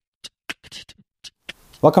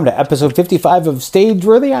Welcome to episode 55 of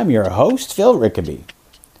Stageworthy. I'm your host, Phil Rickaby.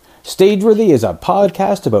 Stageworthy is a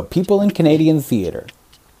podcast about people in Canadian theatre.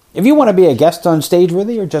 If you want to be a guest on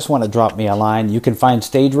Stageworthy or just want to drop me a line, you can find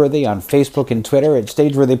Stageworthy on Facebook and Twitter at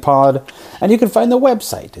StageworthyPod, and you can find the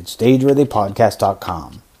website at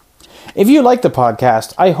stageworthypodcast.com. If you like the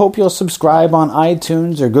podcast, I hope you'll subscribe on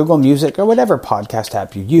iTunes or Google Music or whatever podcast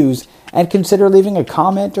app you use, and consider leaving a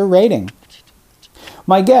comment or rating.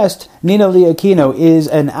 My guest, Nina Liakino, is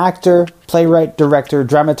an actor, playwright, director,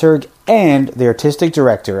 dramaturg, and the artistic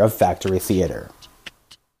director of Factory Theatre.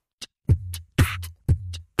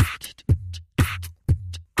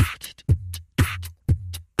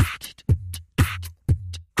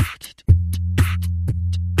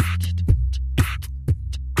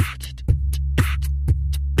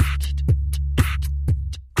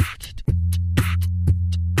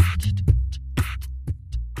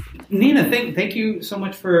 Nina, thank you so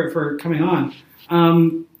much for coming on.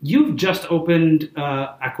 You've just opened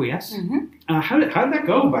Acquiesce. Mm-hmm. How did that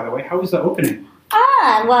go, by the way? How was the opening?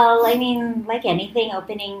 Well, I mean, like anything,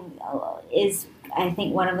 opening is, I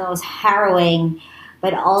think, one of the most harrowing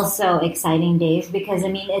but also exciting days because, I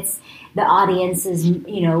mean, it's the audience is,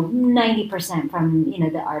 90% from,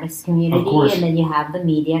 the artist community, and then you have the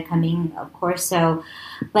media coming, of course. So,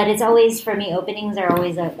 but it's always, for me, openings are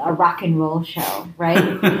always a rock and roll show,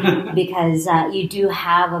 right? Because you do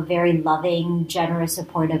have a very loving, generous,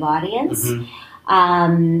 supportive audience.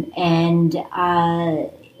 Mm-hmm. And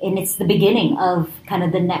it's the beginning of kind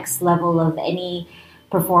of the next level of any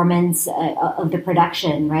performance of the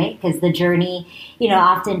production, right? Because the journey,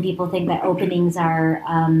 often people think that openings are,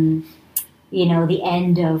 the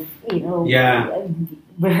end of,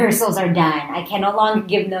 rehearsals are done. I can no longer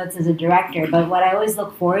give notes as a director, but what I always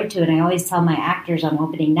look forward to, and I always tell my actors on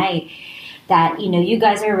opening night, that, you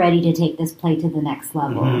guys are ready to take this play to the next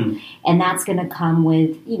level. Mm-hmm. And that's going to come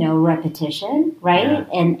with, repetition, right? Yeah.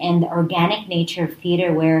 And the organic nature of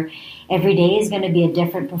theater where every day is going to be a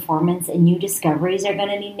different performance and new discoveries are going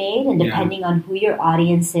to be made. And depending on who your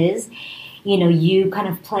audience is, you kind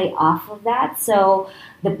of play off of that. So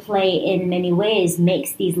the play in many ways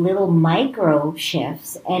makes these little micro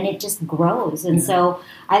shifts and it just grows. And so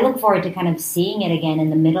I look forward to kind of seeing it again in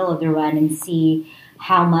the middle of the run and see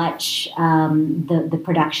how much the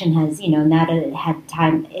production has, now that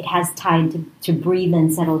it has time to breathe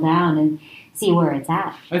and settle down and see where it's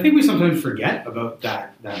at. I think we sometimes forget about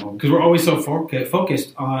that moment because we're always so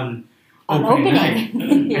focused on opening night.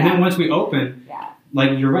 And then once we open,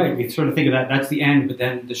 like you're right, we sort of think of that's the end, but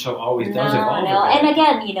then the show always does evolve. No, and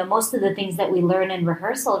again, most of the things that we learn in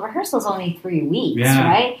rehearsal's only 3 weeks,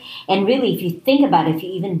 right? And really, if you think about it, if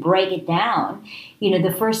you even break it down,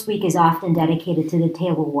 the first week is often dedicated to the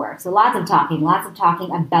table work. So lots of talking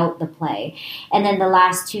about the play. And then the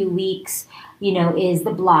last 2 weeks, is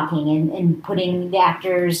the blocking and putting the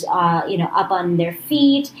actors, up on their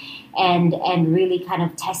feet and really kind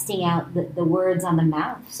of testing out the words on the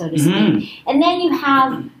mouth, so to speak. Mm-hmm. And then you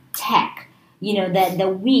have tech,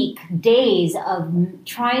 the week, days of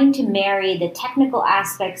trying to marry the technical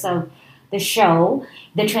aspects of the show,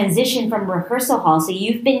 the transition from rehearsal hall. So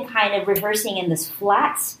you've been kind of rehearsing in this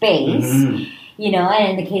flat space, and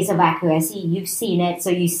in the case of Acquiesce, you've seen it, so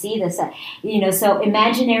you see this, so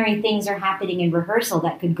imaginary things are happening in rehearsal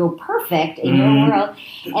that could go perfect in your world,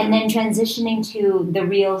 and then transitioning to the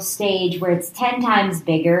real stage where it's 10 times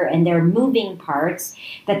bigger and there are moving parts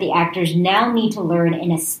that the actors now need to learn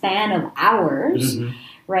in a span of hours,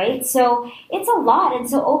 right? So it's a lot, and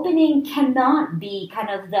so opening cannot be kind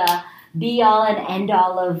of the be-all and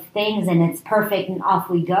end-all of things, and it's perfect, and off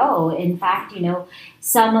we go. In fact,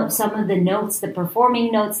 some of the notes, the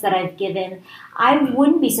performing notes that I've given, I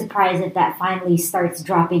wouldn't be surprised if that finally starts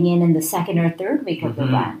dropping in the second or third week of the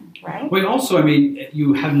run, right? Well, also, I mean,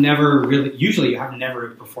 you have never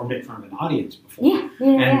performed it in front of an audience before.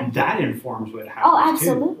 And that informs what happens. Oh,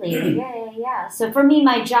 absolutely. Yeah. So for me,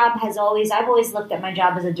 my job I've always looked at my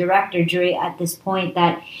job as a director, Jury, at this point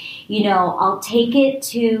that, I'll take it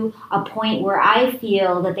to a point where I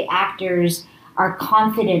feel that the actors are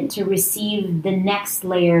confident to receive the next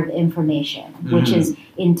layer of information, which is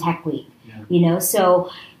in Tech Week. So,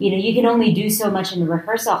 you can only do so much in the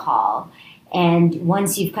rehearsal hall. And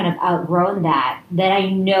once you've kind of outgrown that, then I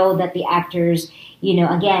know that the actors,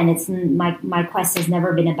 again, it's my quest has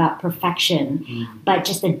never been about perfection, but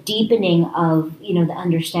just a deepening of, the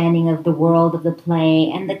understanding of the world of the play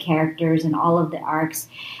and the characters and all of the arcs.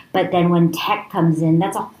 But then when tech comes in,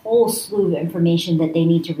 that's a whole slew of information that they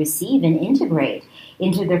need to receive and integrate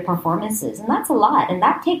into their performances. And that's a lot. And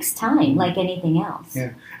that takes time, like anything else.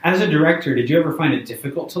 Yeah. As a director, did you ever find it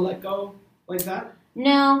difficult to let go like that?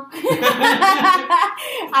 No.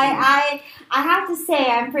 I have to say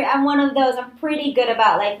I'm one of those. I'm pretty good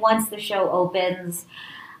about, like, once the show opens,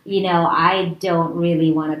 I don't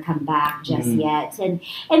really want to come back just yet, and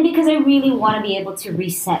because I really want to be able to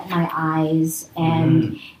reset my eyes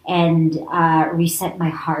and reset my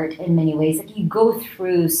heart in many ways. Like, you go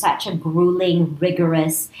through such a grueling,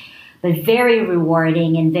 rigorous, but very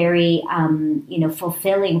rewarding and very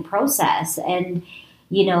fulfilling process, and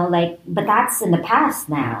but that's in the past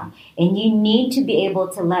now, and you need to be able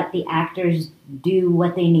to let the actors do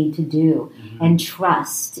what they need to do and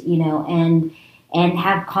trust, and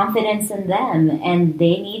have confidence in them, and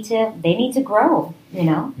they need to grow,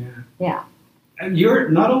 Yeah. And you're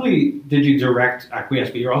not only did you direct Acquiesce,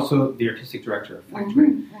 but you're also the artistic director of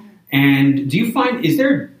Factory. And do you find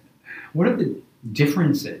what are the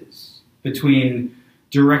differences between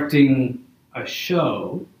directing a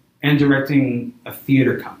show and directing a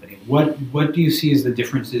theater company? What do you see as the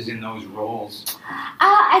differences in those roles?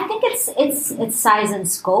 I think it's size and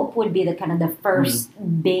scope would be the first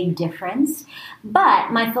big difference.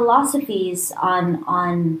 But my philosophies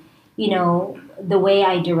on the way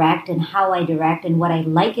I direct and how I direct and what I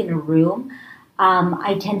like in a room,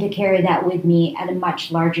 I tend to carry that with me at a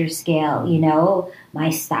much larger scale. My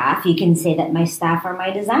staff, you can say that my staff are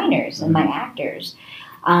my designers and my actors.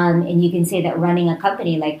 And you can say that running a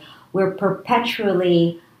company, like, we're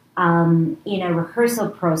perpetually in a rehearsal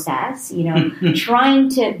process, trying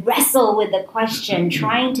to wrestle with the question,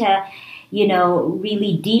 trying to,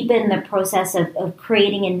 really deepen the process of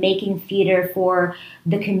creating and making theater for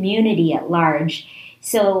the community at large.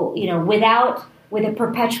 So, with a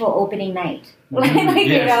perpetual opening night. So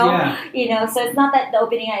it's not that the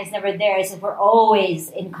opening night is never there. It's that we're always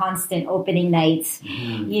in constant opening nights,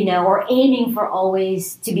 or aiming for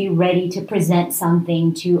always to be ready to present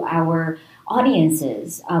something to our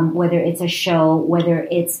audiences, whether it's a show, whether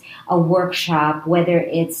it's a workshop, whether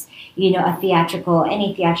it's, any theatrical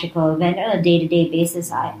event on a day-to-day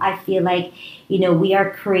basis. I feel like, we are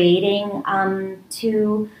creating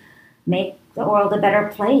to make the world a better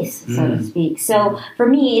place, so to speak. So for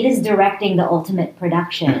me, it is directing the ultimate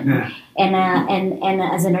production. And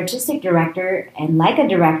as an artistic director and like a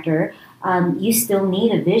director, you still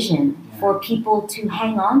need a vision for people to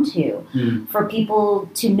hang on to, for people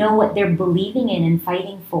to know what they're believing in and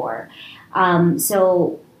fighting for.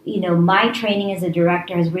 So, my training as a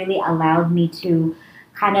director has really allowed me to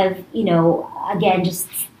kind of, again, just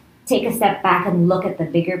take a step back and look at the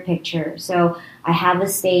bigger picture. So I have a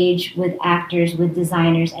stage with actors, with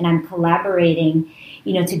designers, and I'm collaborating,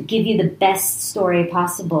 to give you the best story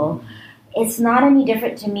possible. It's not any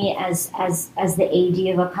different to me as the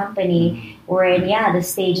AD of a company, wherein, the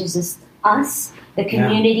stage is just us, the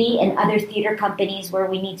community, and other theater companies where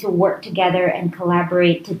we need to work together and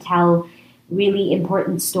collaborate to tell really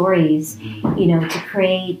important stories, to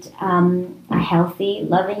create a healthy,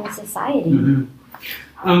 loving society.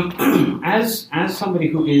 As somebody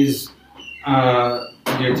who is the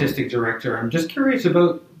artistic director, I'm just curious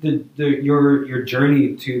about your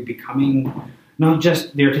journey to becoming not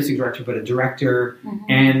just the artistic director, but a director,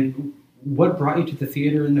 and what brought you to the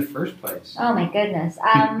theater in the first place? Oh my goodness.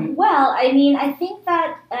 Well, I think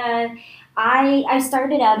that I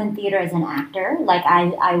started out in theater as an actor. Like,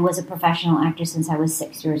 I was a professional actor since I was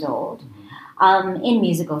 6 years old. In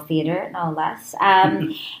musical theater, no less.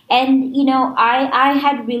 And, I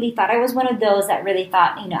had really thought, I was one of those that really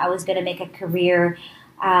thought, I was going to make a career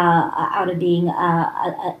out of being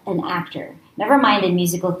an actor. Never mind in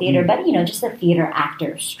musical theater, but, just a theater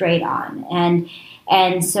actor straight on.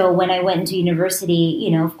 And so when I went into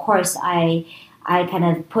university, of course, I kind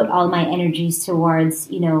of put all my energies towards,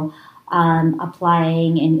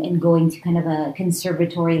 applying and going to kind of a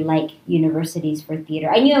conservatory-like universities for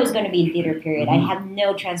theater. I knew I was going to be in theater, period. I have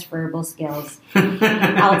no transferable skills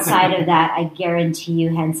outside of that. I guarantee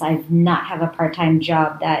you, hence I've not have a part-time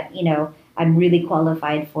job that, I'm really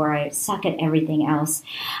qualified for. I suck at everything else.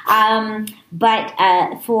 But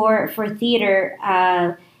for theater,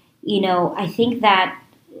 I think that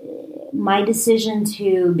my decision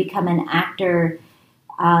to become an actor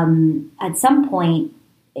at some point,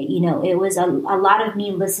 it was a lot of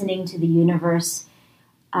me listening to the universe,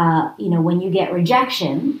 when you get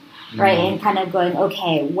rejection, right? And kind of going,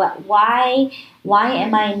 okay, why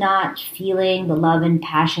am I not feeling the love and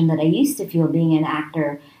passion that I used to feel being an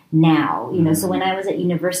actor now? So when I was at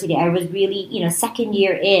university, I was really, second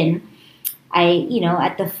year in,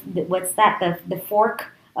 at the fork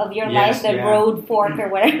of your life, the road fork or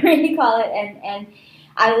whatever you call it. And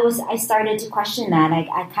I started to question that.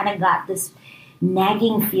 I kind of got this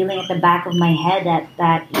nagging feeling at the back of my head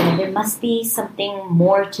that you know, there must be something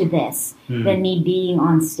more to this than me being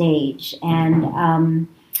on stage. And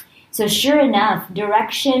so sure enough,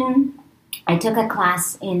 direction, I took a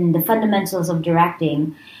class in the fundamentals of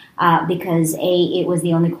directing because it was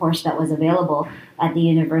the only course that was available at the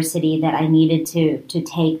university that I needed to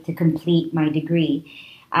take to complete my degree.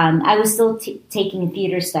 I was still taking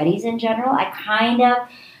theater studies in general. I kind of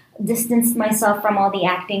distanced myself from all the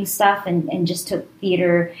acting stuff and just took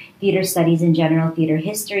theater studies in general, theater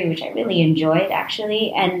history, which I really enjoyed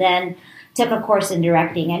actually, and then took a course in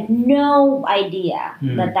directing. And no idea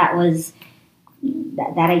that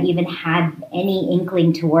I even had any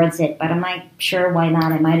inkling towards it, but I'm like, sure, why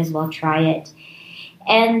not? I might as well try it.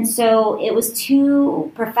 And so it was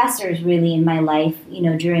two professors really in my life, you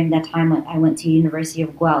know, during that time when I went to University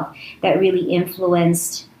of Guelph that really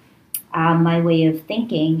influenced my way of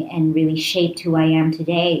thinking and really shaped who I am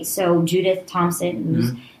today. So Judith Thompson,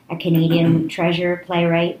 who's a Canadian treasure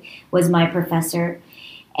playwright, was my professor.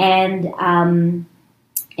 And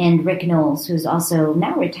Rick Knowles, who's also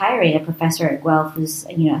now retiring, a professor at Guelph, who's,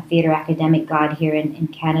 you know, a theater academic god here in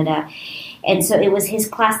Canada. And so it was his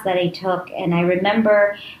class that I took. And I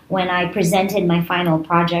remember when I presented my final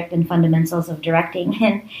project in Fundamentals of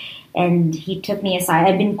Directing, and he took me aside.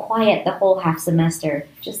 I'd been quiet the whole half semester,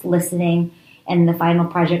 just listening. And the final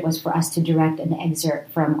project was for us to direct an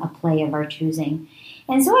excerpt from a play of our choosing.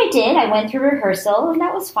 And so I did. I went through rehearsal, and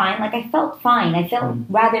that was fine. Like, I felt fine. I felt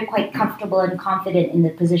rather quite comfortable and confident in the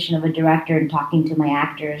position of a director and talking to my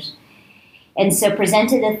actors. And so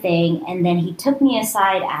presented the thing, and then he took me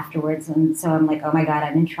aside afterwards. And so I'm like, oh my God,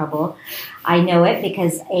 I'm in trouble. I know it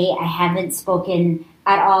because I haven't spoken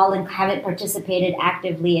at all and haven't participated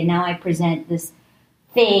actively. And now I present this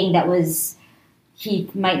thing that was, he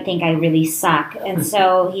might think I really suck. And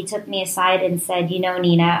so he took me aside and said, you know,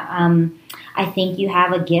 Nina, I think you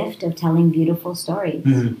have a gift of telling beautiful stories.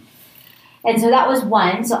 And so that was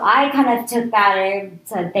one. So I kind of took that and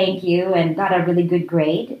said thank you and got a really good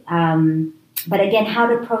grade. But again, how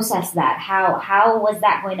to process that? How was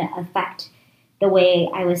that going to affect the way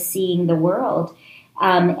I was seeing the world?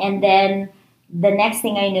 And then the next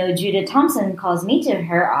thing I know, Judith Thompson calls me to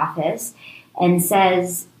her office and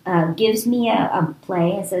says, gives me a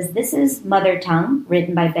play and says, this is Mother Tongue,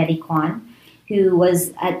 written by Betty Kwan, who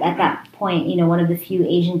was at that point, you know, one of the few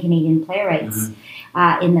Asian Canadian playwrights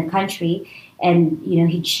in the country. And, you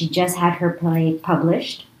know, she just had her play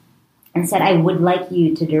published and said, I would like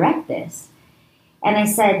you to direct this. And I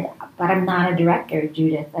said, but I'm not a director,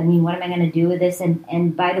 Judith. I mean, what am I going to do with this?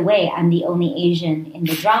 And by the way, I'm the only Asian in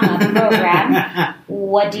the drama program.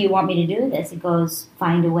 What do you want me to do with this? It goes,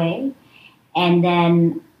 find a way. And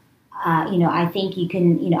then, you know, I think you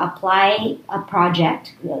can, you know, apply a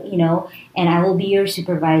project, you know, and I will be your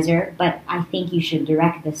supervisor, but I think you should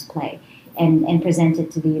direct this play and present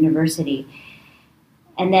it to the university.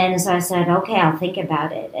 And then so I said, okay, I'll think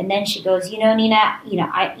about it. And then she goes, you know, Nina, you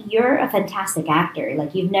know, you're a fantastic actor.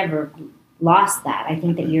 Like, you've never lost that. I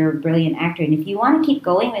think that you're a brilliant actor. And if you want to keep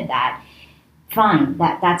going with that, fine,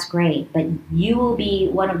 that's great. But you will be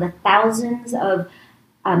one of the thousands of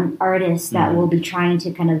artists that will be trying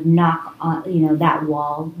to kind of knock, you know, that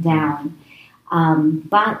wall down.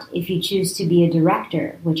 But if you choose to be a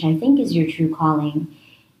director, which I think is your true calling,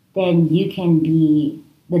 then you can be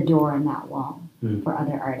the door in that wall for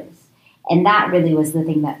other artists. And that really was the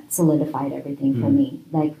thing that solidified everything for me.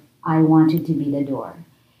 Like, I wanted to be the door.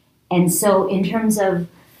 And so in terms of,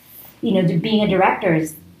 you know, being a director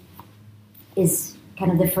is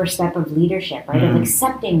kind of the first step of leadership, right? Of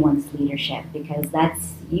accepting one's leadership, because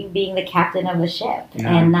that's you being the captain of the ship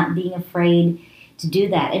and not being afraid to do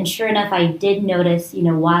that. And sure enough, I did notice, you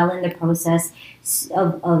know, while in the process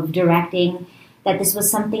of directing, that this was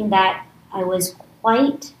something that I was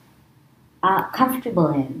quite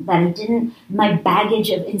comfortable in, that I didn't, my baggage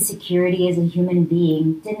of insecurity as a human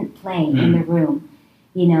being didn't play in the room,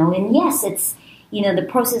 you know. And yes, it's, you know, the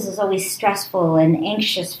process is always stressful and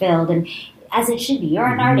anxious filled, and as it should be. You're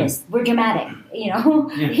an artist. We're dramatic, you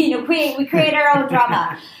know. You know, we create our own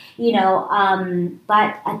drama, you know.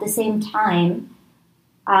 But at the same time,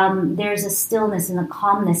 there's a stillness and a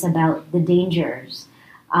calmness about the dangers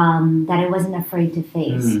that I wasn't afraid to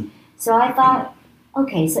face. So I thought,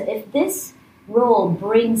 okay, so if this role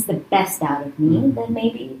brings the best out of me, then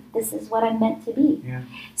maybe this is what I'm meant to be.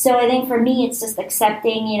 So I think for me, it's just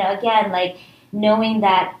accepting, you know, again, like knowing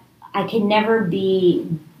that I can never be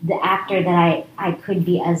the actor that I could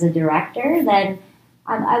be as a director, then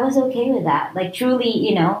I was okay with that. Like, truly,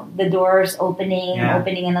 you know, the doors opening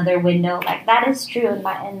another window, like that is true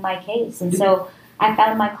in my case. And so I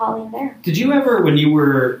found my calling there. Did you ever, when you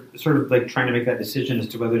were sort of like trying to make that decision as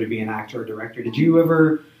to whether to be an actor or director, did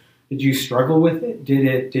you struggle with it?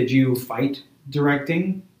 Did you fight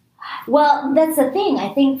directing? Well, that's the thing.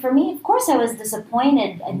 I think for me, of course, I was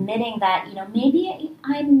disappointed admitting that, maybe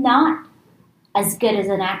I'm not as good as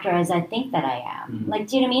an actor as I think that I am. Mm-hmm. Like,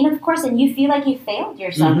 do you know what I mean? Of course, and you feel like you failed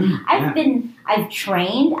yourself. Mm-hmm. I've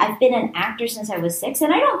trained, I've been an actor since I was 6,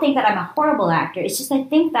 and I don't think that I'm a horrible actor. It's just I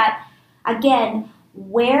think that, again,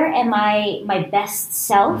 where am I my best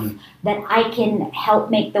self that I can help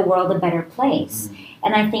make the world a better place? Mm-hmm.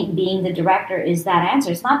 And I think being the director is that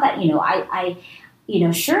answer. It's not that,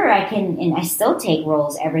 sure, I can, and I still take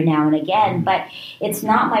roles every now and again, but it's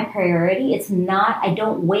not my priority. I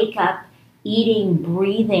don't wake up eating,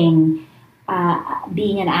 breathing,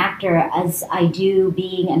 being an actor as I do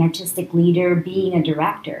being an artistic leader, being a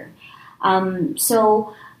director.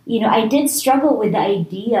 So, I did struggle with the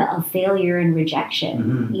idea of failure and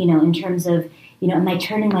rejection, in terms of, am I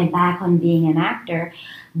turning my back on being an actor?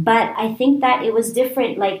 But I think that it was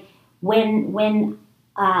different. Like when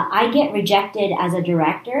I get rejected as a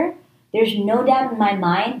director, there's no doubt in my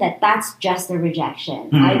mind that that's just a rejection.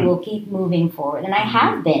 Mm-hmm. I will keep moving forward. And I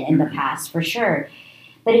have been in the past, for sure.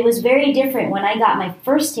 But it was very different. When I got my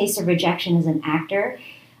first taste of rejection as an actor,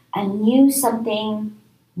 I knew something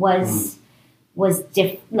was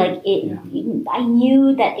different. I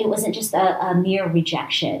knew that it wasn't just a mere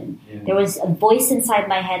rejection. Yeah. There was a voice inside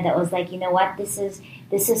my head that was like, you know what, this is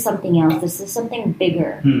something else. This is something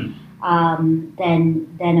bigger.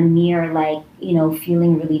 Than a mere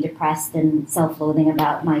feeling really depressed and self-loathing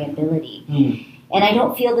about my ability. And I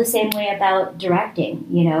don't feel the same way about directing,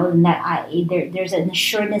 and that there's an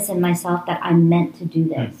assuredness in myself that I'm meant to do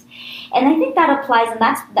this. And I think that applies, and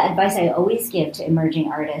that's the advice I always give to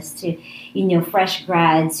emerging artists, to fresh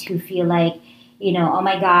grads who feel like, oh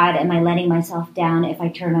my God, am I letting myself down if I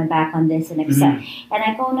turn my back on this and accept? And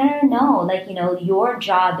I go, no. Your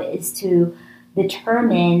job is to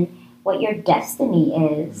determine what your destiny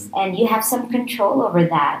is, and you have some control over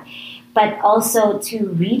that, but also to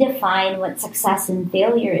redefine what success and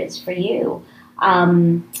failure is for you.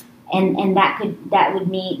 And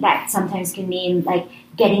that sometimes can mean like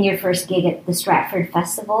getting your first gig at the Stratford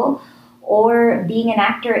Festival, or being an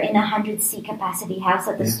actor in a 100-seat capacity house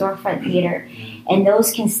at the Storefront Theatre. And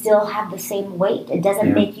those can still have the same weight. It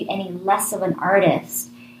doesn't make you any less of an artist.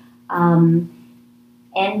 And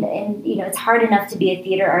it's hard enough to be a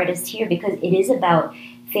theater artist here because it is about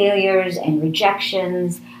failures and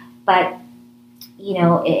rejections, but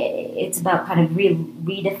it's about kind of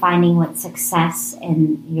redefining what success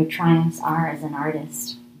and your triumphs are as an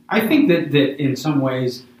artist. I think that in some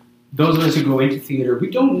ways, those of us who go into theater, we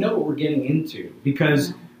don't know what we're getting into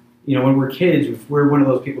because when we're kids, if we're one of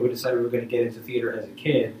those people who decided we were going to get into theater as a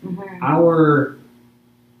kid, our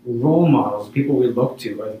role models, people we look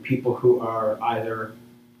to, are the people who are either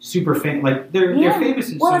super famous, like they're famous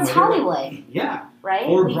in some way. Well, it's Hollywood. Yeah. Right?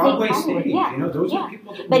 Or Broadway stage. Those are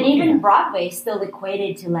people that but even Broadway is still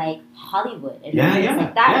equated to like Hollywood. And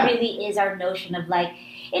that really is our notion of like,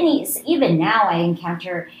 and even now I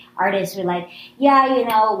encounter artists who are like,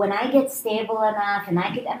 when I get stable enough and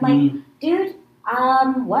I'm like, dude,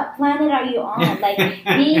 what planet are you on? Like,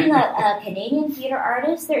 being a Canadian theater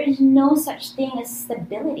artist, there is no such thing as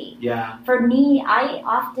stability. Yeah. For me, I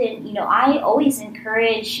often, I always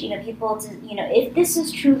encourage, people to, if this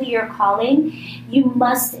is truly your calling, you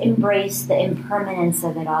must embrace the impermanence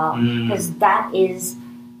of it all, because that is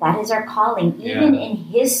our calling. Even in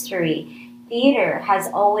history, theater has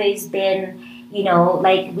always been,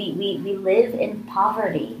 like we live in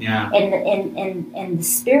poverty and the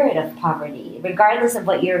spirit of poverty, regardless of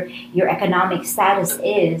what your economic status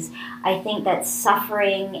is. I think that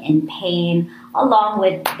suffering and pain, along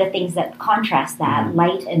with the things that contrast that,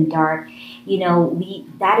 light and dark,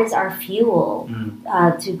 that is our fuel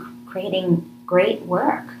to creating great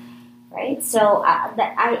work. Right, so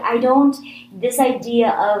I don't. This idea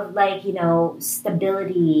of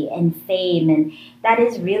stability and fame, and that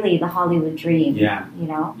is really the Hollywood dream. Yeah,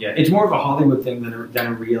 it's more of a Hollywood thing than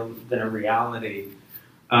a reality.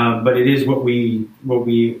 But it is what we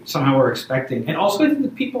somehow are expecting, and also I think the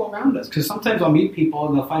people around us. Because sometimes I'll meet people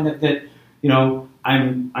and they'll find out that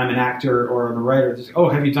I'm an actor or I'm a writer. Just,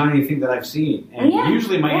 have you done anything that I've seen? And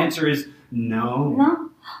usually my answer is no.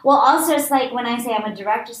 Well, also it's like when I say I'm a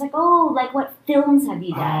director, it's like, what films have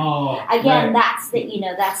you done? Again, that's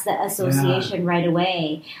the association right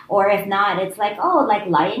away. Or if not, it's like, like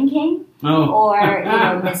Lion King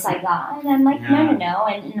or Miss Saigon. And I'm like, no.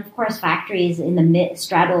 And of course, Factories in the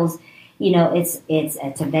straddles.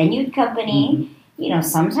 It's a venue company.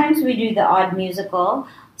 Sometimes we do the odd musical.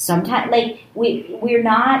 sometimes, like, we're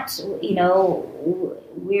not,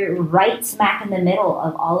 we're right smack in the middle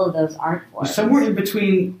of all of those art forms. Somewhere in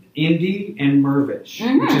between indie and Mervish,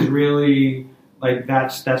 which is really... Like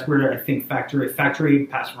that's where I think Factory,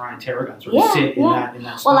 Pass Mariah, and Tarragon sort of sit in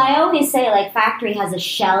that spot. Well, I always say like Factory has a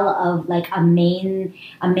shell of like a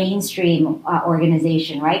mainstream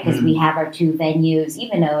organization, right? Because we have our two venues,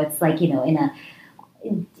 even though it's like in a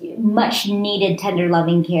much needed tender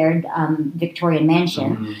loving care Victorian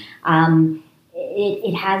mansion.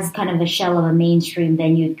 It has kind of a shell of a mainstream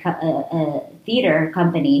venue theater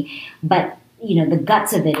company, but the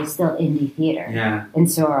guts of it is still indie theater. Yeah.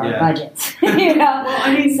 And so are our budgets. Well,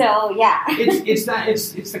 I mean, so yeah.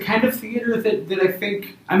 It's the kind of theater that I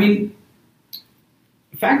think,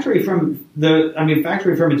 Factory from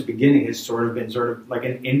its beginning has sort of been like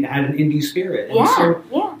had an indie spirit. And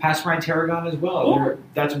Pass Mariah, Tarragon as well. Yeah.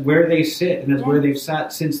 That's where they sit, and that's where they've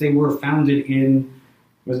sat since they were founded in,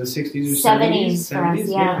 was it 60s or 70s? 70s,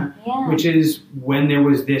 yeah. Which is when there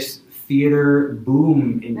was this theater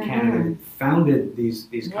boom in Canada that founded these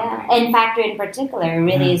companies. And Factory in particular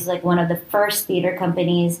really is like one of the first theater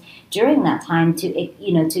companies during that time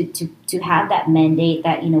to have that mandate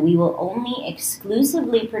that we will only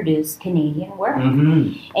exclusively produce Canadian work.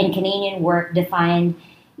 And Canadian work defined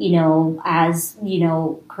as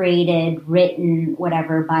created, written,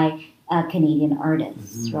 whatever by Canadian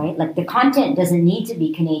artists, right? Like the content doesn't need to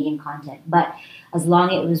be Canadian content, but as long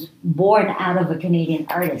as it was born out of a Canadian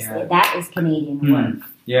artist, that is Canadian work.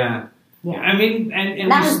 Yeah. I mean,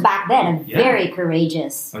 and that was back then a very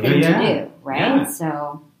courageous thing to do, right? Yeah.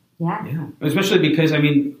 So, yeah. Especially because,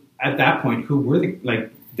 at that point, who were did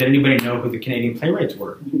anybody know who the Canadian playwrights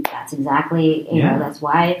were? That's exactly, that's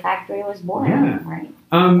why Factory was born, right?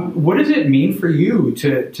 What does it mean for you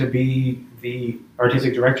to be the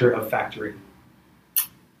artistic director of Factory?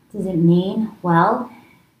 Does it mean, well,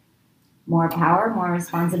 more power, more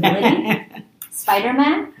responsibility?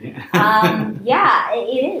 Spider-Man? Yeah.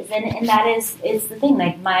 It is. And that is, it's the thing,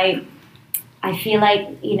 like I feel like,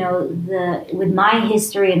 with my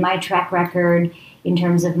history and my track record in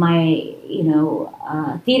terms of my,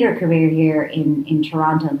 theater career here in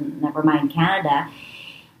Toronto, never mind Canada,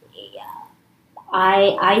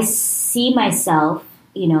 I see myself,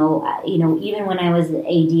 even when I was the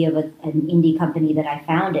AD of an indie company that I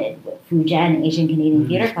founded, Fujian, Asian Canadian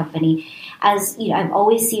Theater Company, as I've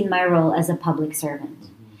always seen my role as a public servant.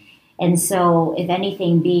 And so, if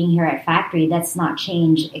anything, being here at Factory, that's not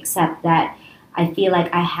changed, except that I feel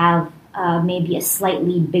like I have maybe a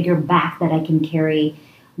slightly bigger back that I can carry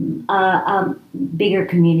bigger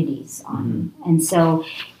communities on. And so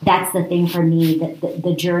that's the thing for me,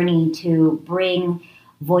 the journey to bring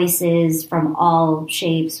voices from all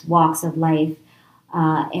shapes, walks of life,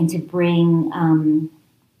 and to bring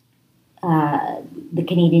the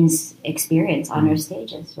Canadians' experience on our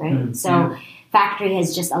stages, right? So Factory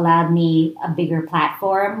has just allowed me a bigger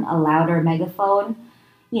platform, a louder megaphone,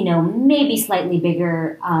 maybe slightly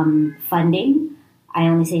bigger funding. I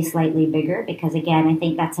only say slightly bigger because, again, I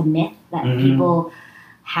think that's a myth that people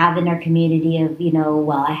have in our community of,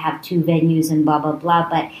 I have two venues and blah, blah, blah.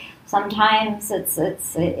 But sometimes it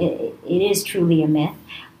is truly a myth.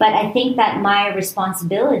 But I think that my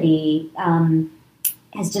responsibility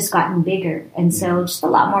has just gotten bigger. And so just a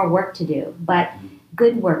lot more work to do, but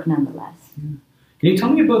good work nonetheless. Can you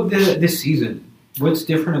tell me about this season? What's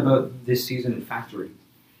different about this season at Factory?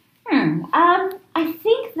 I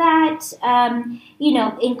think that,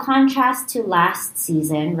 in contrast to last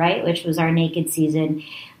season, right, which was our Naked season,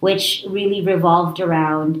 which really revolved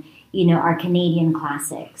around, our Canadian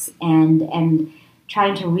classics and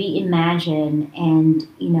trying to reimagine and,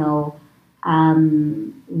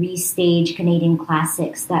 restage Canadian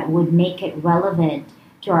classics that would make it relevant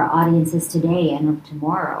to our audiences today and of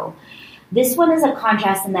tomorrow. This one is a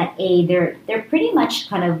contrast in that, they're pretty much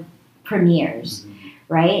kind of premieres,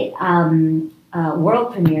 right?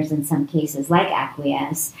 World premieres in some cases, like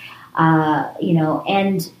Acquiesce,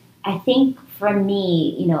 and I think for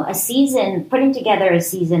me, a season, putting together a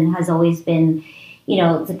season has always been,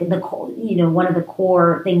 one of the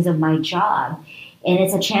core things of my job. And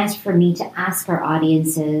it's a chance for me to ask our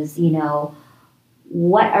audiences,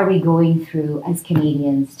 what are we going through as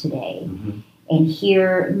Canadians today? And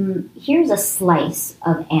here's a slice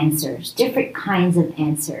of answers, different kinds of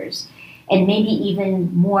answers, and maybe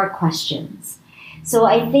even more questions. So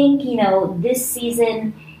I think, this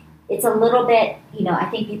season, it's a little bit, I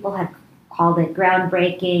think people have called it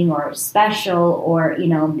groundbreaking or special or,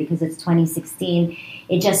 because it's 2016.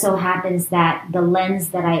 It just so happens that the lens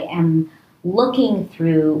that I am looking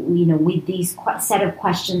through, with these set of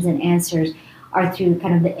questions and answers are through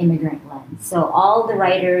kind of the immigrant lens. So all the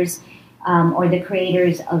writers or the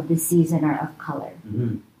creators of the season are of color.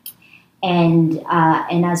 Mm-hmm.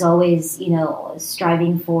 And as always,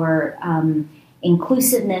 striving for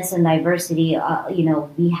inclusiveness and diversity,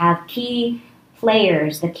 we have key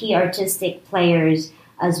players, the key artistic players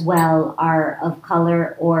as well are of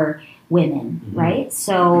color or women, mm-hmm. right?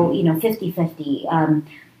 So, 50-50.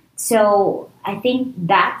 So I think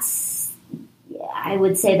I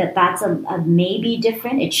would say that's a maybe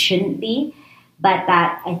different. It shouldn't be, but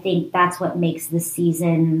I think that's what makes the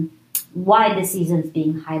season, why the season is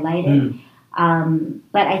being highlighted.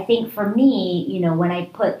 But I think for me, when I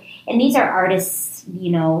and these are artists,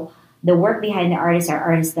 the work behind the artists are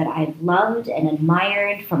artists that I've loved and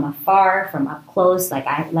admired from afar, from up close. Like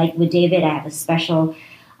with David, I have a special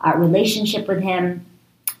relationship with him.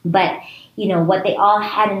 But, what they all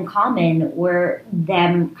had in common were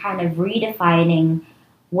them kind of redefining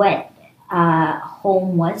what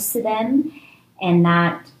home was to them and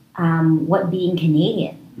that what being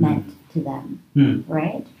Canadian meant to them,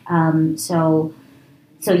 right? So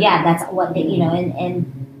yeah, that's what they,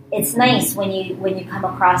 and it's nice when you come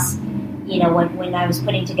across, when I was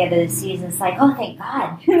putting together the season, it's like, oh, thank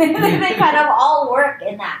God, they kind of all work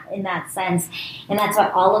in that sense, and that's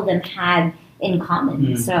what all of them had in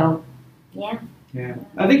common. So, yeah.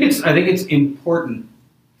 I think it's important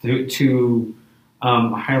to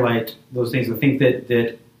highlight those things. I think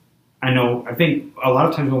that I think a lot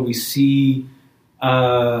of times when we see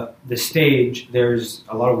the stage, there's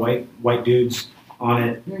a lot of white dudes on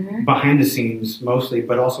it, behind the scenes mostly,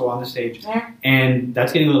 but also on the stage. Yeah. And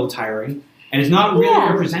that's getting a little tiring. And it's not really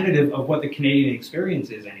representative of what the Canadian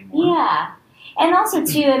experience is anymore. Yeah. And also,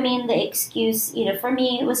 too, the excuse, for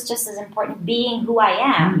me, it was just as important being who I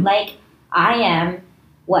am. Like, I am,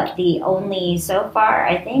 the only, so far,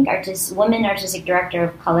 I think, woman artistic director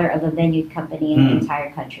of color of a venue company in the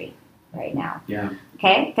entire country right now. Yeah.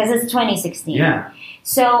 Okay? Because it's 2016. Yeah.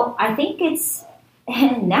 So I think it's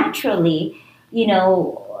naturally,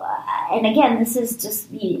 and again, this is just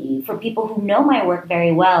for people who know my work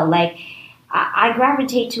very well, like I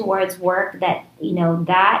gravitate towards work that,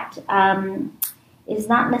 is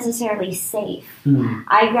not necessarily safe.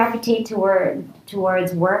 I gravitate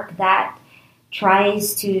towards work that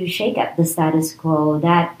tries to shake up the status quo,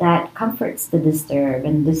 that comforts the disturbed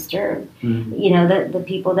and disturb, the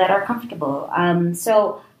people that are comfortable.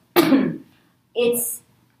 So it's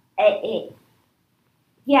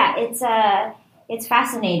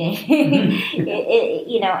fascinating,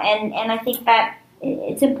 and I think that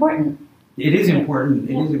it's important. It is important.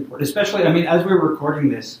 It is important, especially. As we're recording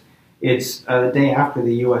this, it's the day after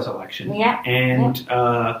the U.S. election, and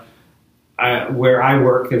where I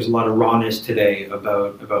work, there's a lot of rawness today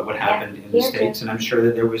about what happened in the States, and I'm sure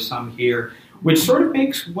that there was some here, which sort of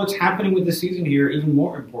makes what's happening with the season here even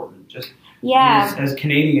more important. Just as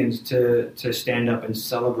Canadians to stand up and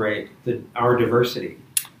celebrate our diversity.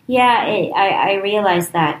 Yeah, I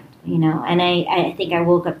realized that, and I think I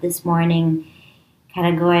woke up this morning kind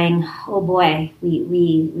of going, oh boy,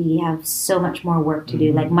 we have so much more work to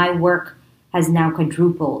do. Like my work has now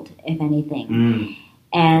quadrupled, if anything.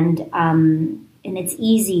 And it's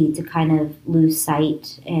easy to kind of lose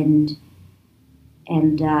sight and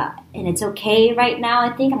it's okay right now.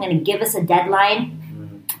 I think I'm going to give us a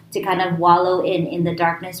deadline to kind of wallow in the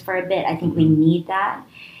darkness for a bit. I think we need that.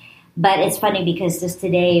 But it's funny because just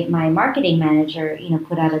today, my marketing manager,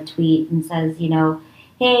 put out a tweet and says,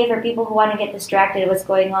 hey, for people who want to get distracted, what's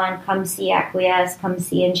going on? Come see Acquiesce, come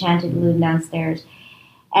see Enchanted Loom downstairs.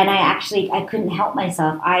 And I couldn't help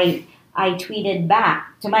myself. I tweeted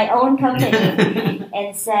back to my own company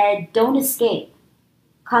and said, don't escape.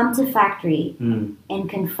 Come to Factory and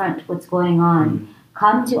confront what's going on.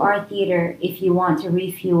 Come to our theater if you want to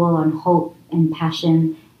refuel on hope and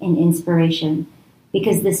passion and inspiration,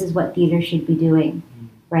 because this is what theater should be doing,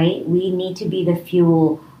 right? We need to be the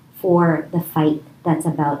fuel for the fight that's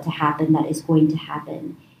about to happen, that is going to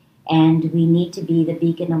happen. And we need to be the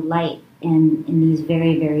beacon of light in these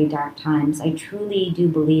very, very dark times. I truly do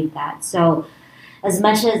believe that. So as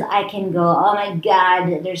much as I can go, oh my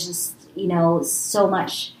God, there's just, so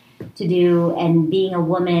much to do. And being a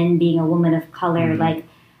woman of color,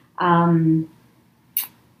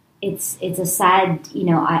 it's a sad,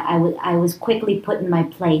 I was quickly put in my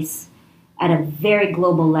place at a very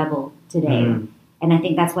global level today. And I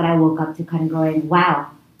think that's what I woke up to, kind of going,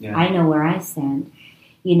 wow, I know where I stand,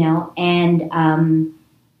 and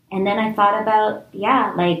then I thought about,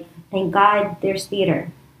 thank God there's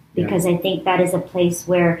theater, because I think that is a place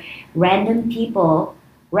where random people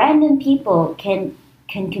can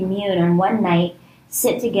commune on one night,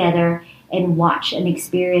 sit together and watch an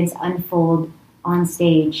experience unfold on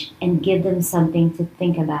stage and give them something to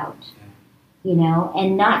think about, you know,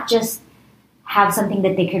 and not just have something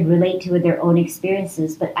that they could relate to with their own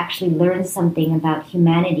experiences, but actually learn something about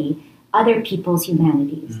humanity, other people's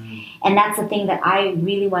humanities. And that's the thing that I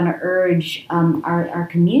really want to urge our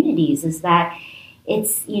communities, is that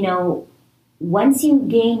it's, you know, once you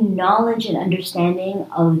gain knowledge and understanding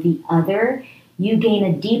of the other, you gain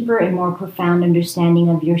a deeper and more profound understanding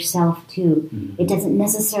of yourself too. It doesn't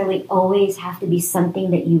necessarily always have to be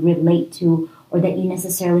something that you relate to or that you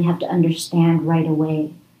necessarily have to understand right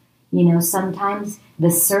away. You know, sometimes the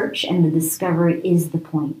search and the discovery is the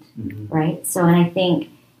point, right? So, and I think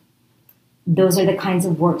those are the kinds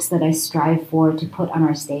of works that I strive for to put on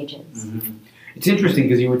our stages. It's interesting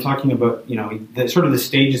because you were talking about, you know, the sort of the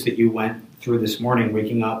stages that you went through this morning,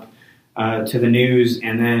 waking up to the news,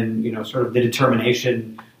 and then, you know, sort of the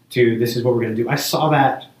determination to, this is what we're going to do. I saw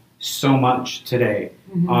that so much today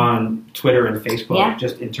on Twitter and Facebook,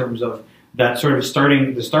 just in terms of that sort of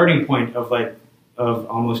the starting point of of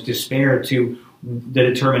almost despair to the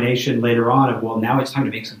determination later on of, well, now it's time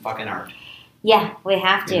to make some fucking art. Yeah, we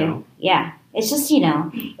have to. You know? Yeah. It's just, you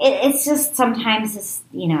know, it's just sometimes, it's,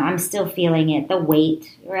 you know, I'm still feeling it, the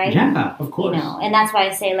weight, right? Yeah, of course. You know, and that's why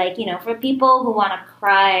I say, like, you know, for people who want to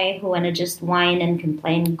cry, who want to just whine and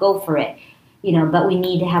complain, go for it. You know, but we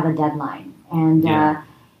need to have a deadline. And,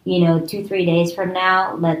 you know, 2-3 days from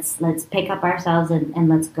now, let's pick up ourselves and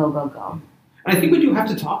let's go. I think we do have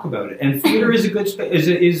to talk about it. And theater is a good space,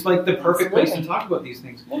 is like the perfect place to talk about these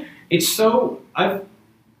things. Yeah. It's so,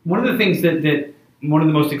 one of the things that one of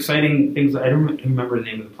the most exciting things, I don't remember the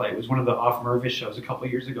name of the play, it was one of the Off Mervis shows a couple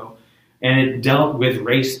of years ago, and it dealt with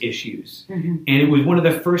race issues. And it was one of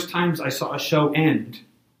the first times I saw a show end,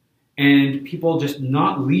 and people just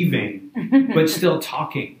not leaving, but still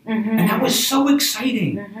talking. And that was so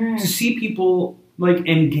exciting to see people like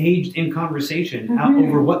engaged in conversation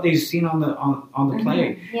over what they've seen on the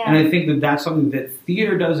play. And I think that that's something that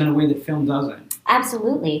theater does in a way that film doesn't.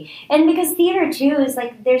 Absolutely. And because theater, too, is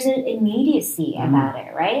like, there's an immediacy about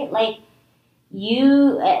it, right? Like,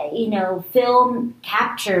 you know, film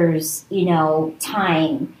captures, you know,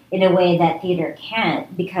 time in a way that theater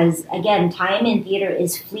can't. Because, again, time in theater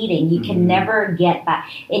is fleeting. You can never get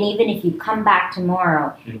back. And even if you come back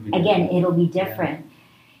tomorrow, it'll be different.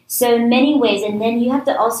 So in many ways, and then you have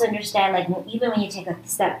to also understand, like, even when you take a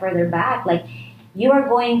step further back, like, you are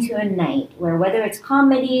going to a night where, whether it's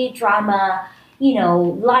comedy, drama, you know,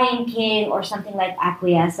 Lion King or something like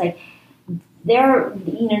Acquiesce, like, there are,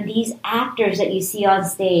 you know, these actors that you see on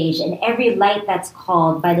stage, and every light that's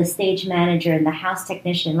called by the stage manager and the house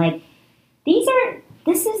technician, like,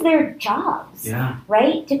 this is their jobs,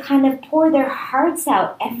 right? To kind of pour their hearts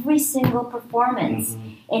out every single performance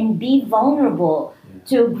and be vulnerable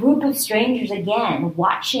to a group of strangers, again,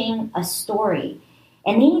 watching a story.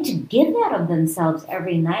 And they need to give that of themselves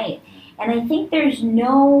every night. And I think there's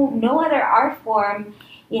no other art form,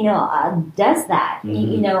 you know, does that.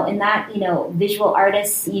 You know, and that, you know, visual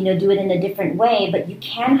artists, you know, do it in a different way, but you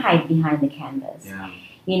can hide behind the canvas.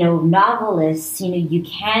 You know, novelists, you know, you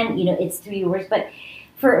can, you know, it's through your words. But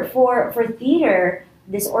for theater,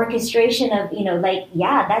 this orchestration of, you know, like,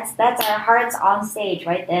 that's our hearts on stage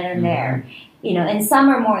right then and there. You know, and some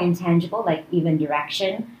are more intangible, like even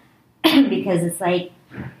direction, because it's like,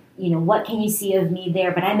 you know, what can you see of me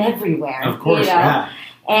there? But I'm everywhere. Of course, you know?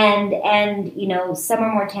 And you know, some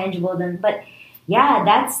are more tangible than, but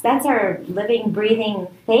that's our living, breathing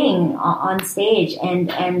thing on stage,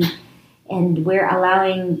 and we're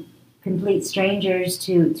allowing complete strangers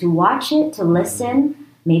to watch it, to listen,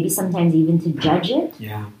 maybe sometimes even to judge it,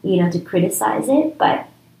 you know, to criticize it, but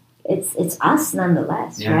it's us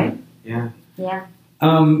nonetheless, right? Yeah.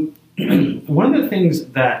 One of the things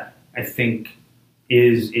that I think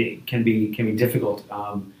it can be difficult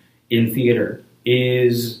in theater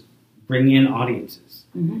is bringing in audiences.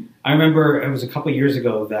 I remember it was a couple of years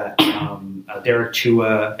ago that Derek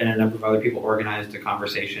Chua and a number of other people organized a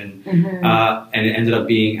conversation, and it ended up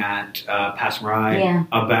being at Passe Muraille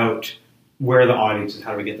about where the audience is,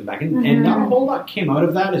 how do we get them back, and not a whole lot came out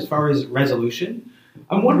of that as far as resolution.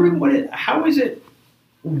 I'm wondering how does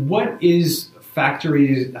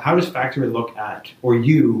Factory look at, or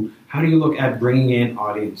how do you look at bringing in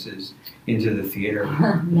audiences into the theater?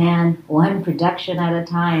 Man, one production at a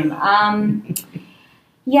time.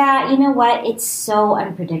 You know what? It's so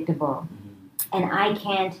unpredictable. And I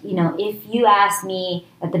can't, you know, if you asked me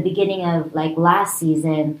at the beginning of, like, last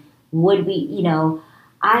season, would we, you know,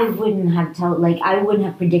 I wouldn't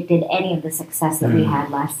have predicted any of the success that we had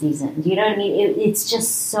last season. Do you know what I mean? It's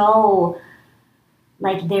just so,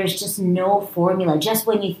 like there's just no formula. Just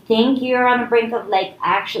when you think you're on the brink of like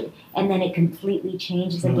actually, and then it completely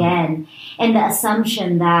changes again. And the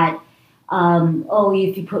assumption that,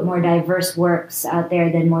 if you put more diverse works out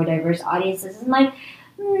there, then more diverse audiences. And like,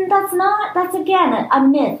 that's again a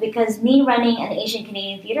myth, because me running an Asian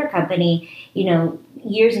Canadian theater company,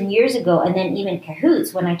 years and years ago, and then even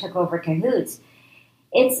Cahoots, when I took over Cahoots,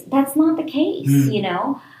 that's not the case,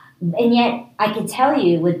 And yet, I can tell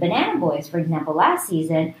you with Banana Boys, for example, last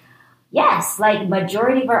season, yes, like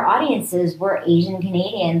majority of our audiences were Asian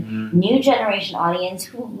Canadian, new generation audience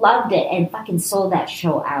who loved it and fucking sold that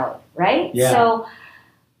show out, right? Yeah. So,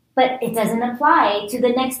 but it doesn't apply to the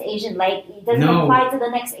next Asian, like it doesn't apply to the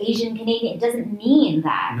next Asian Canadian. It doesn't mean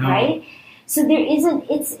that, right? So there isn't.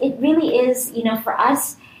 It really is. For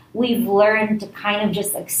us, we've learned to kind of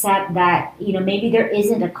just accept that, maybe there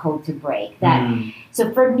isn't a code to break.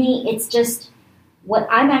 So for me, it's just what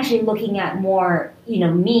I'm actually looking at more,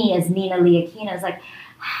 me as Nina Lee Aquino, is like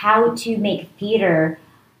how to make theater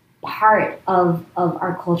part of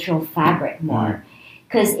our cultural fabric more.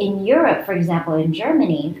 Because in Europe, for example, in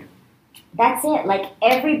Germany, that's it. Like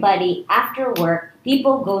everybody after work,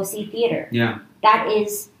 people go see theater. Yeah.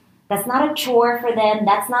 That's not a chore for them.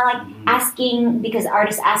 That's not like asking, because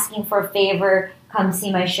artists asking for a favor, come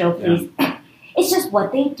see my show, please. Yeah. It's just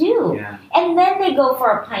what they do. Yeah. And then they go for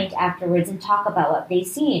a pint afterwards and talk about what they've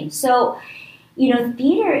seen. So,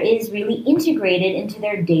 theater is really integrated into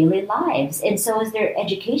their daily lives. And so is their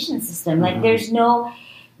education system. Like there's no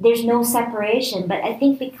separation. But I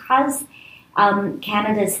think because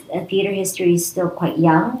Canada's theater history is still quite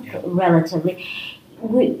young, relatively,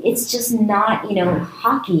 it's just not,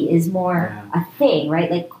 hockey is more a thing, right?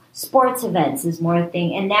 Like sports events is more a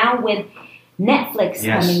thing. And now with Netflix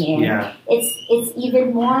coming in, it's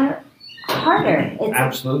even more harder. It's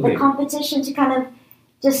absolutely the competition to kind of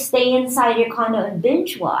just stay inside your condo and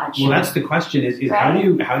binge watch. Well, that's the question is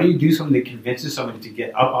right? how do you do something that convinces somebody to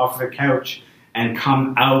get up off their couch and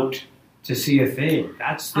come out to see a thing?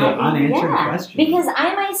 That's the unanswered question. Because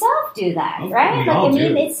I myself do that, right?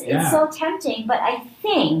 It's so tempting. But I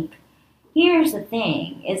think here's the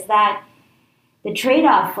thing: is that the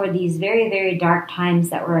trade-off for these very, very dark times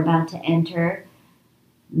that we're about to enter,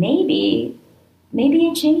 maybe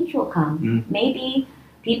a change will come. Maybe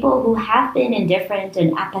people who have been indifferent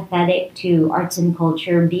and apathetic to arts and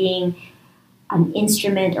culture being an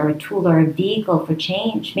instrument or a tool or a vehicle for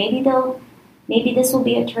change, maybe this will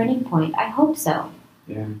be a turning point. I hope so.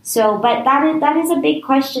 Yeah. So, but that is a big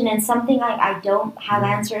question and something I don't have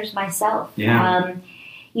answers myself. Yeah.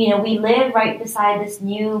 We live right beside this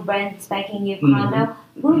new brand spanking new condo.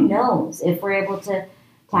 Who knows if we're able to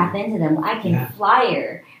tap into them? I can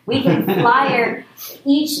flyer. We can flyer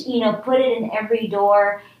each, put it in every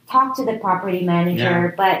door, talk to the property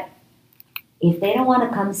manager. But if they don't want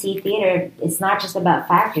to come see theater, it's not just about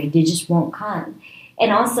factory. They just won't come.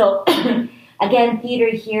 And also, again, theater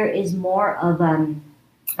here is more of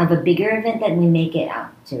a bigger event than we make it out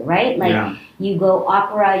to, right? Like you go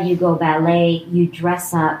opera, you go ballet, you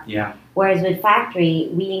dress up. Yeah. Whereas with factory,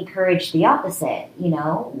 we encourage the opposite.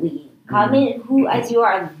 We come in who as you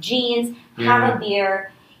are, jeans, have a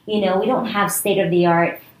beer. We don't have state of the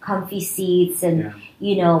art comfy seats and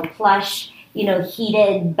plush,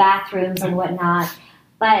 heated bathrooms and whatnot.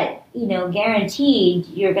 But guaranteed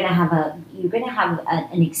you're gonna have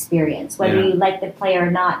an experience, whether you like the play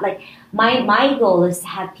or not. Like my goal is to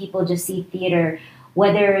have people just see theater,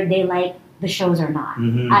 whether they like the shows or not,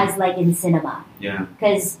 as like in cinema. Yeah.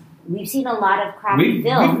 Because we've seen a lot of crappy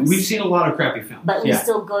films. We've seen a lot of crappy films, but we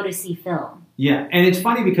still go to see film. Yeah, and it's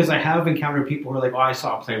funny because I have encountered people who are like, "Oh, I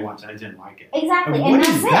saw a play once and I didn't like it." Exactly, and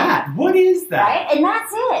that's that? What is that? Right, and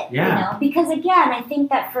that's it. Yeah. Because again, I think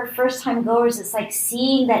that for first-time goers, it's like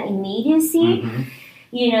seeing that immediacy.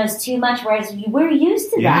 Is too much. Whereas we're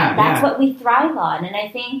used to that. That's what we thrive on. And I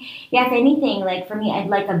think, if anything, like for me, I'd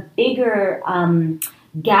like a bigger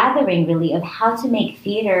gathering, really, of how to make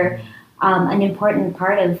theater an important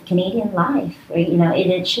part of Canadian life. Right?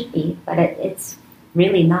 It should be, but it's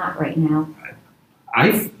really not right now.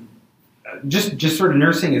 I've just sort of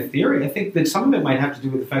nursing a theory. I think that some of it might have to do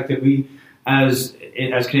with the fact that we, as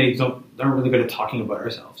Canadians, aren't really good at talking about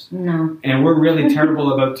ourselves. No, and we're really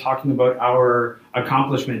terrible about talking about our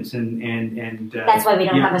accomplishments and. That's why we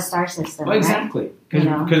don't have a star system. Well, exactly,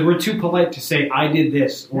 because we're too polite to say I did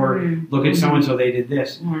this or look at so and so they did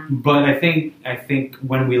this. Yeah. But I think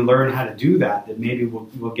when we learn how to do that maybe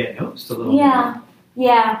we'll get noticed a little bit.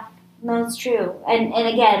 Yeah, no, it's true. And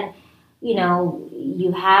again,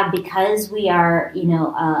 you have, because we are,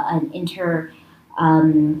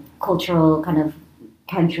 an cultural kind of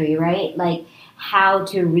country, right? Like how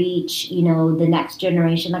to reach, the next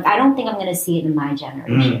generation. Like, I don't think I'm going to see it in my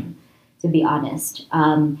generation, to be honest.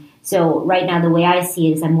 So right now, the way I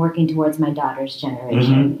see it is I'm working towards my daughter's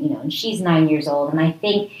generation, and she's 9 years old. And I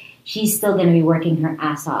think she's still going to be working her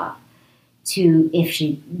ass off if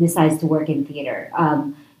she decides to work in theater,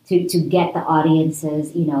 to get the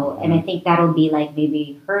audiences, and I think that'll be like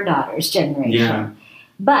maybe her daughter's generation. Yeah.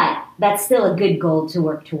 But that's still a good goal to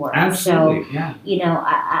work towards. Absolutely, so,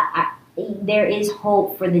 yeah. There is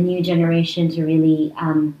hope for the new generation to really,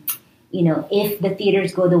 if the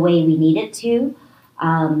theaters go the way we need it to,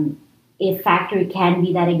 if Factory can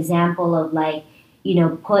be that example of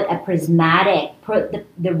put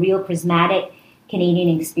the real prismatic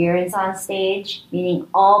Canadian experience on stage, meaning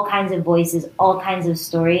all kinds of voices, all kinds of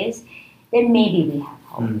stories, then maybe we have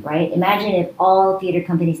hope, right? Imagine if all theater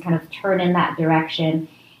companies kind of turn in that direction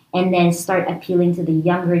and then start appealing to the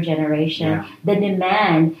younger generation. The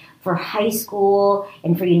demand for high school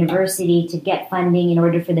and for university to get funding in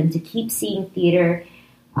order for them to keep seeing theater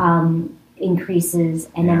increases,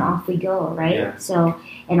 and then off we go, right? Yeah. So,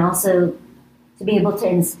 and also to be able to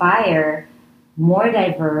inspire more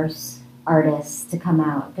diverse artists to come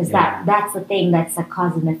out, because that's the thing, that's a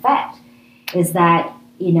cause and effect, is that,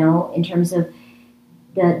 in terms of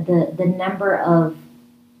the number of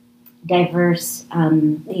diverse,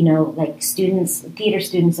 theater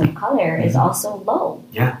students of color is also low.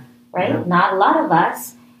 Yeah. Right? Yeah. Not a lot of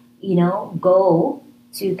us, go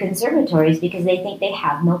to conservatories because they think they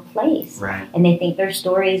have no place. Right. And they think their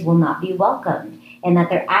stories will not be welcomed, and that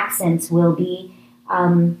their accents will be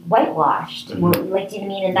whitewashed. Do you know what I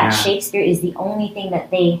mean? And that Shakespeare is the only thing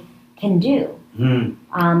that they can do,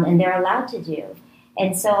 and they're allowed to do.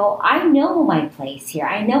 And so I know my place here.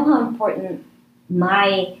 I know how important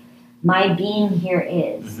my being here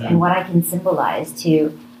is, and what I can symbolize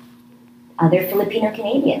to other Filipino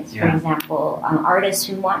Canadians, for example, artists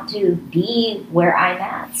who want to be where I'm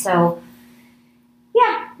at. So,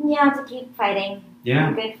 to keep fighting.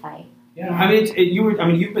 Yeah. A good fight. Yeah. I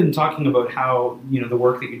mean, you've been talking about how the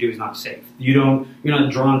work that you do is not safe. You're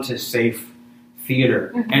not drawn to safe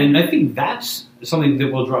theater, and I think that's something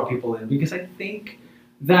that will draw people in, because I think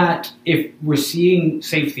that if we're seeing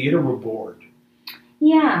safe theater, we're bored.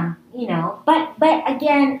 Yeah, but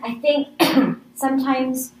again, I think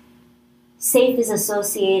sometimes safe is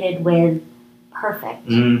associated with perfect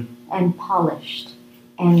and polished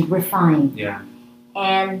and refined. Yeah.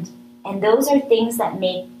 And those are things that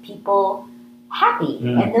make people happy.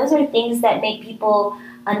 And those are things that make people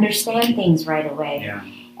understand things right away. Yeah.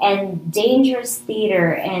 And dangerous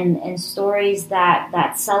theater and stories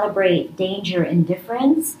that celebrate danger and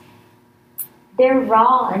difference, they're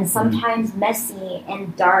raw and sometimes messy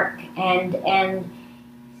and dark, and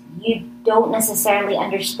you don't necessarily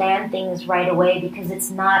understand things right away because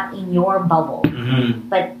it's not in your bubble.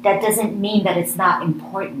 But that doesn't mean that it's not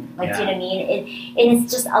important. Do you know what I mean? And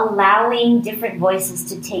it's just allowing different voices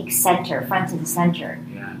to take front and center.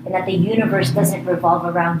 And that the universe doesn't revolve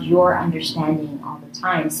around your understanding all the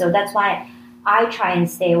time. So that's why I try and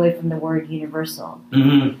stay away from the word universal.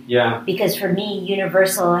 Yeah. Because for me,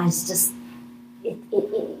 universal has just...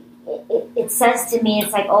 It says to me,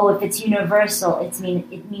 it's like, if it's universal, it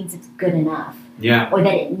means it's good enough. Yeah. Or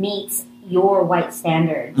that it meets your white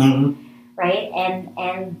standards. Right?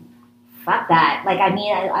 And fuck that.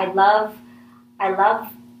 I love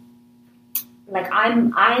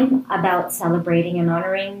I'm about celebrating and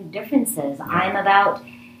honoring differences. I'm about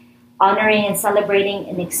honoring and celebrating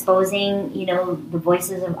and exposing, the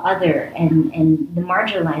voices of other and the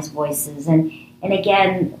marginalized voices. And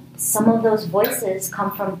again, some of those voices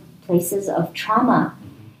come from places of trauma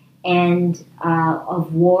and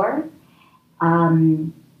of war.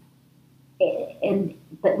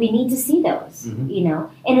 But we need to see those,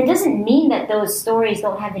 And it doesn't mean that those stories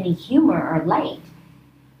don't have any humor or light.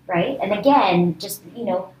 Right? And again, just,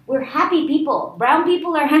 we're happy people. Brown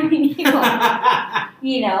people are happy people,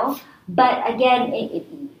 But again,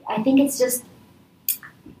 I think it's just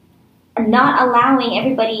not allowing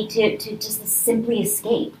everybody to just simply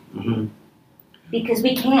escape. Because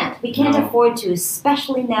we can't. We can't afford to,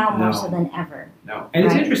 especially now more so than ever. No. And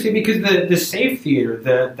it's interesting because the safe theater,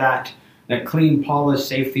 that clean, polished,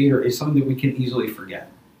 safe theater is something that we can easily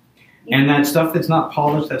forget. And that stuff that's not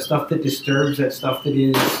polished, that stuff that disturbs, that stuff that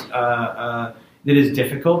is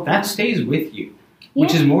difficult, that stays with you,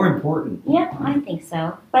 which is more important. Yeah, I think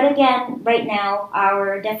so. But again, right now,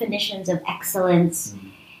 our definitions of excellence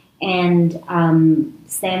and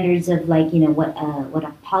standards of what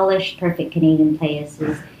a polished, perfect Canadian play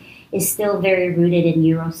is still very rooted in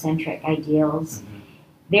Eurocentric ideals,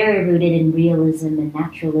 very rooted in realism and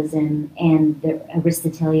naturalism and the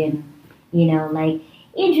Aristotelian like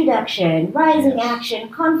introduction, rising action,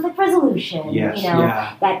 conflict resolution,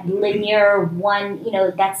 that linear one,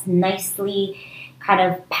 that's nicely kind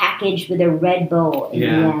of packaged with a red bow in the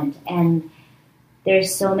end. And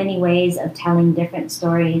there's so many ways of telling different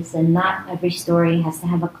stories, and not every story has to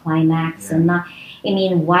have a climax. And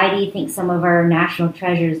why do you think some of our national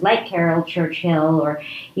treasures like Carol Churchill or,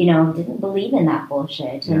 didn't believe in that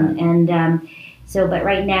bullshit? But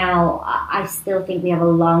right now, I still think we have a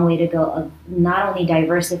long way to go of not only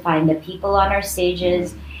diversifying the people on our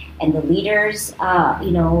stages and the leaders,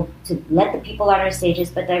 to let the people on our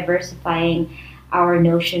stages, but diversifying our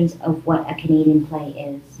notions of what a Canadian play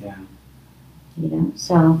is. Yeah.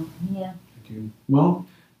 Well,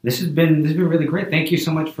 this has been really great. Thank you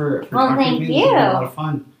so much for talking to me. Thank you. This has been a lot of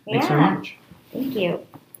fun. Thanks very much. Thank you.